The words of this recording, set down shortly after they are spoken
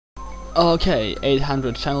Okay,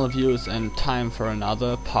 800 channel views and time for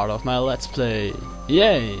another part of my Let's Play.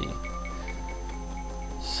 Yay!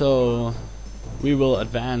 So, we will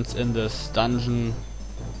advance in this dungeon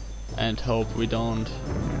and hope we don't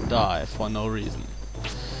die for no reason.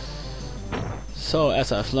 So,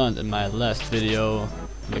 as I've learned in my last video,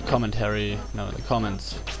 in the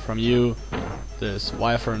comments from you, this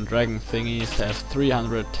Wyvern Dragon thingies have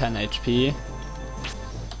 310 HP.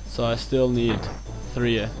 So I still need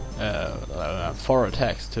 4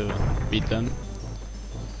 attacks to beat them.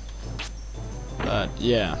 But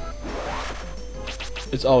yeah,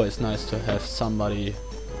 it's always nice to have somebody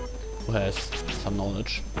who has some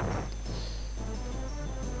knowledge.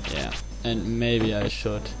 Yeah, and maybe I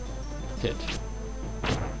should hit.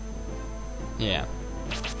 Yeah,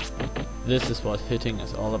 this is what hitting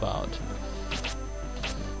is all about.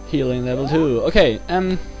 Healing level 2. Okay,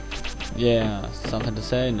 yeah, something to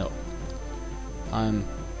say? No. I'm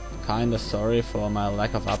kinda sorry for my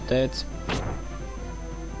lack of updates.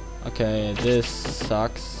 Okay, this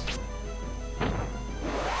sucks.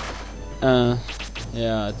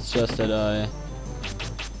 Yeah, it's just that I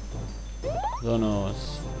don't know.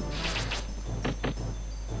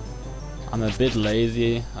 I'm a bit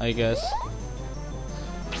lazy, I guess.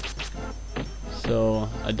 So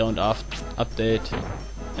I don't update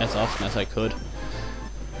as often as I could.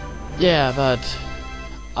 Yeah, but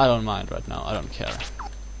I don't mind right now. I don't care.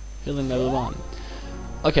 Healing level 1.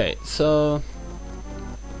 Okay, so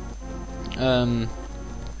I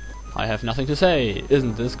have nothing to say.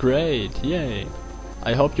 Isn't this great? Yay!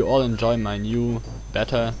 I hope you all enjoy my new,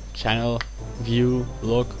 better channel, view,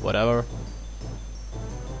 look, whatever.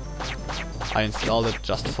 I installed it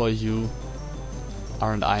just for you.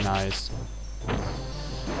 Aren't I nice?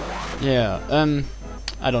 Yeah,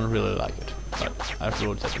 I don't really like it, but I've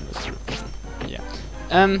wrote that in the description. Yeah.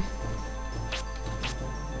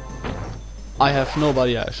 I have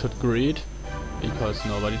nobody I should greet, because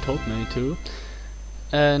nobody told me to.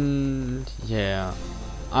 And yeah,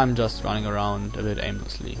 I'm just running around a bit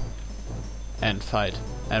aimlessly. And fight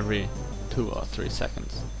every 2 or 3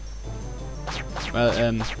 seconds.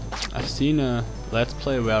 Well, I've seen a Let's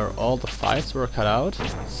Play where all the fights were cut out,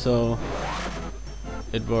 so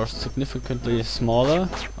it was significantly smaller,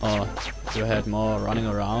 or you had more running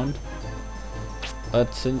around.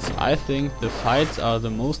 But since I think the fights are the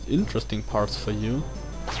most interesting parts for you,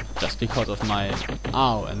 just because of my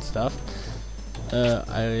ow and stuff,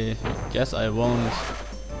 I guess I won't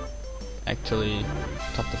actually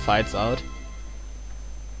cut the fights out.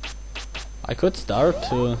 I could start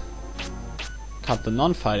to cut the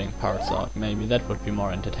non-fighting parts out, maybe that would be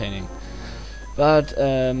more entertaining. But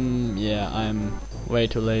yeah, I'm way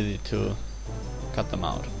too lazy to cut them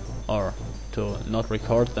out, or to not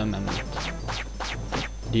record them and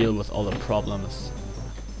deal with all the problems.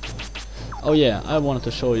 Oh yeah, I wanted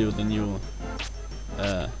to show you the new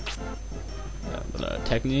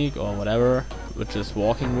technique or whatever, which is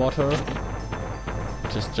walking water,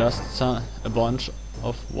 which is just a bunch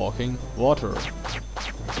of walking water.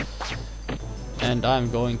 And I'm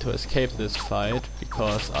going to escape this fight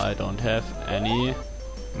because I don't have any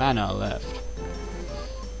mana left.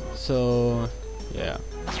 So yeah,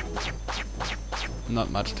 not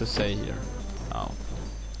much to say here now.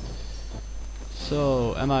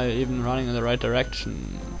 So am I even running in the right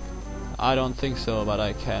direction? I don't think so, but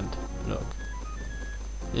I can't look.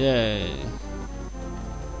 Yay.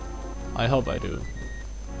 I hope I do.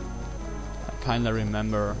 I kinda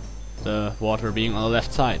remember the water being on the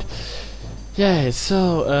left side. Yay,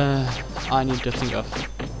 so I need to think of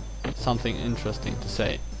something interesting to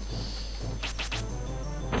say.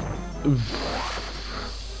 Oof.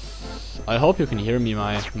 I hope you can hear me.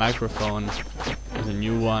 My microphone is a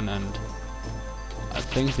new one and I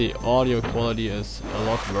think the audio quality is a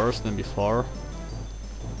lot worse than before.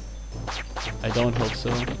 I don't hope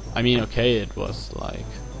so. I mean, okay, it was like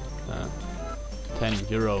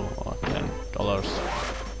 €10 or $10.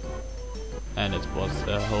 And it was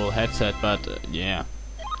a whole headset, but yeah,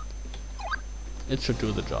 it should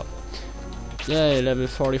do the job. Yay, level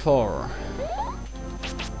 44.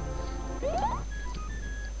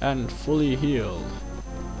 And fully healed.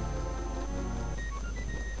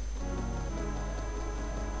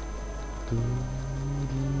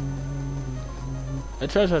 A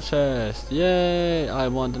treasure chest! Yay! I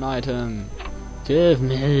want an item. Give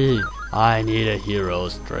me! I need a hero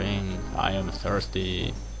string. I am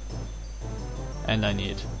thirsty. And I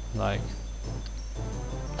need like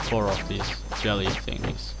 4 of these jelly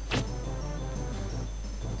thingies.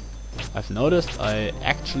 I've noticed I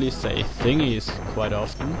actually say thingies quite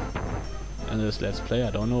often in this Let's Play.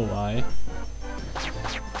 I don't know why.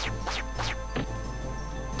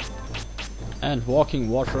 And walking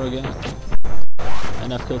water again.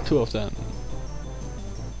 And I've killed 2 of them.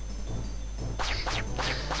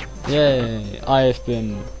 Yay, I've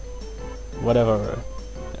been... whatever.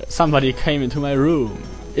 Somebody came into my room.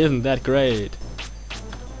 Isn't that great?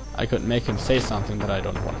 I could make him say something, but I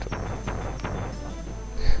don't want to.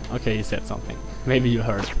 Okay, he said something. Maybe you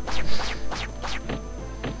heard it.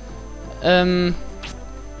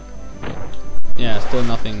 Yeah, still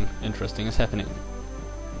nothing interesting is happening.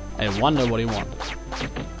 I wonder what he wanted.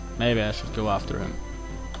 Maybe I should go after him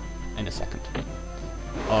in a second.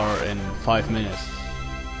 Or in 5 minutes.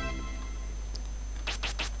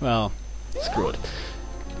 Well, screw it.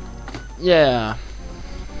 Yeah.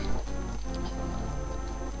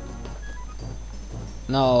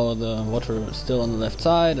 Now the water is still on the left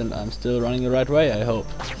side and I'm still running the right way, I hope.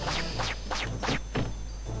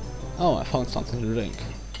 Oh, I found something to drink.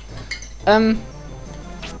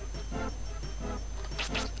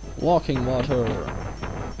 Walking water.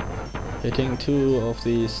 Hitting 2 of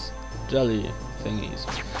these jelly thingies.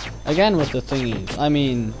 Again with the thingies. I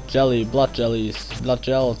mean jelly, blood jellies, blood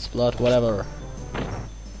gels, blood whatever.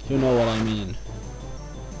 You know what I mean.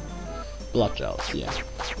 Blood gels, yeah.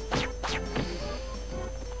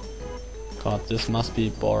 God, this must be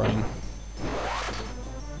boring.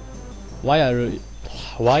 Why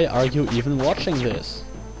are you even watching this?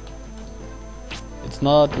 It's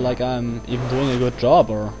not like I'm even doing a good job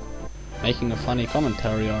or making a funny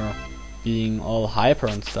commentary or being all hyper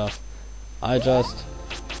and stuff. I just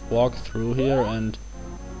walk through here and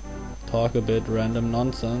talk a bit random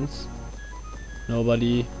nonsense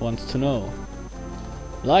nobody wants to know.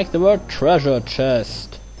 Like the word treasure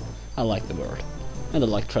chest. I like the word. And I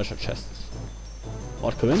like treasure chests.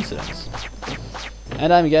 What coincidence.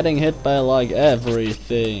 And I'm getting hit by like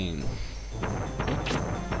everything.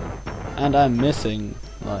 And I'm missing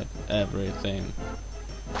like everything.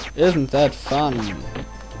 Isn't that fun?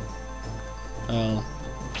 Well,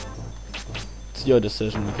 it's your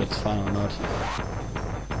decision if it's fun or not.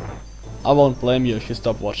 I won't blame you if you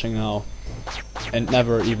stop watching now. And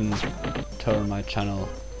never even turn my channel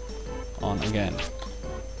on again.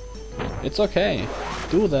 It's okay.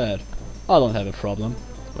 Do that. I don't have a problem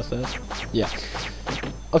with that. Yeah.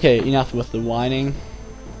 Okay, enough with the whining.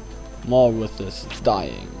 More with this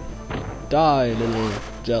dying. Die, little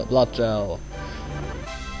blood gel.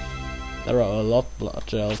 There are a lot of blood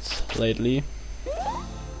gels lately.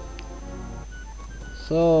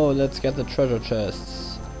 So, let's get the treasure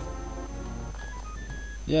chests.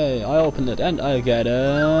 Yay, I opened it and I get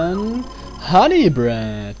an honey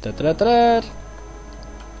bread. Da -da -da -da.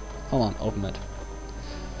 Come on, open it.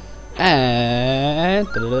 And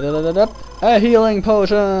a healing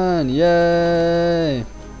potion! Yay!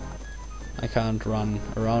 I can't run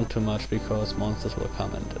around too much because monsters will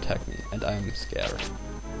come and attack me, and I'm scared.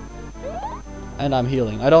 And I'm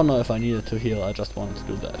healing. I don't know if I needed to heal, I just wanted to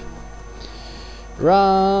do that.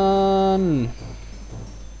 Run!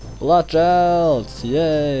 Blood gels!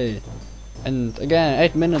 Yay! And again,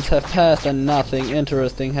 8 minutes have passed and nothing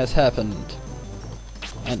interesting has happened.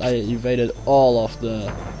 And I evaded all of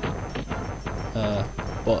the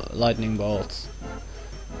lightning bolts.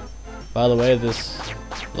 By the way, these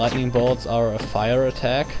lightning bolts are a fire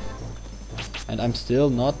attack, and I'm still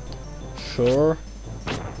not sure.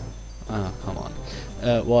 Come on.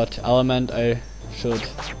 What element I should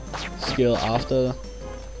skill after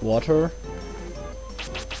water?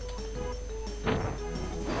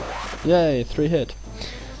 Yay, 3 hit.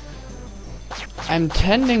 I'm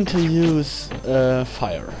tending to use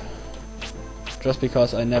fire. Just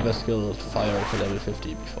because I never skilled fire to level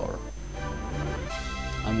 50 before.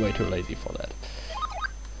 I'm way too lazy for that.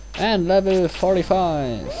 And level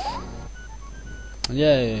 45!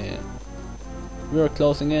 Yay! We're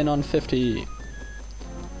closing in on 50!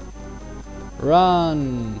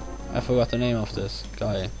 Run! I forgot the name of this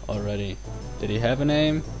guy already. Did he have a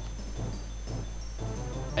name?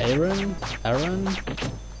 Aaron? Aaron?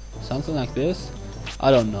 Something like this? I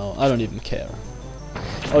don't know, I don't even care.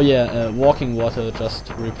 Oh yeah, walking water just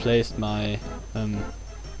replaced my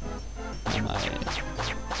my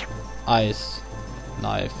ice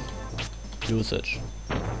knife usage,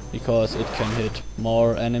 because it can hit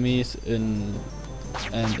more enemies and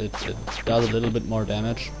it does a little bit more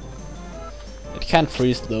damage. It can't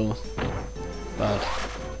freeze though, but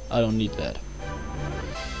I don't need that.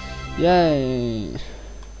 Yay!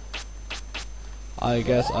 I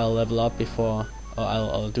guess I'll level up before, or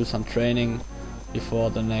I'll do some training before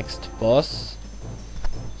the next boss,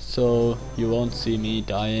 so you won't see me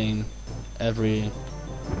dying every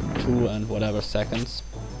 2 and whatever seconds.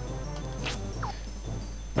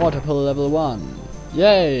 Water pill level 1.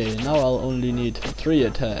 Yay! Now I'll only need 3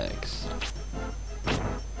 attacks.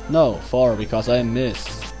 No, 4 because I miss.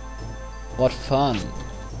 What fun.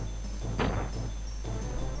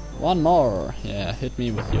 One more. Yeah, hit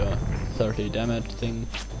me with your 30 damage thing.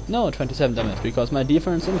 No, 27 damage because my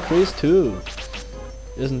defense increased too.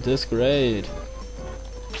 Isn't this great?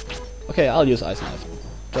 Okay, I'll use Ice Knife.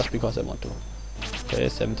 Just because I want to. Okay,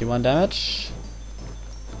 71 damage.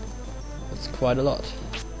 That's quite a lot.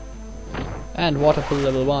 And Water Pool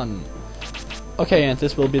level 1. Okay, and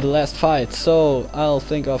this will be the last fight, so I'll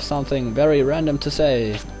think of something very random to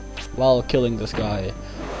say while killing this guy.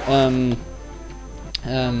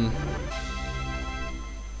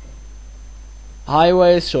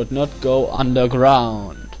 Highways should not go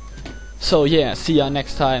underground. So yeah, see ya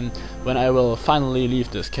next time when I will finally leave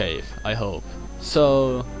this cave, I hope.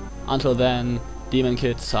 So, until then,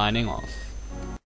 Deamon-Kid signing off.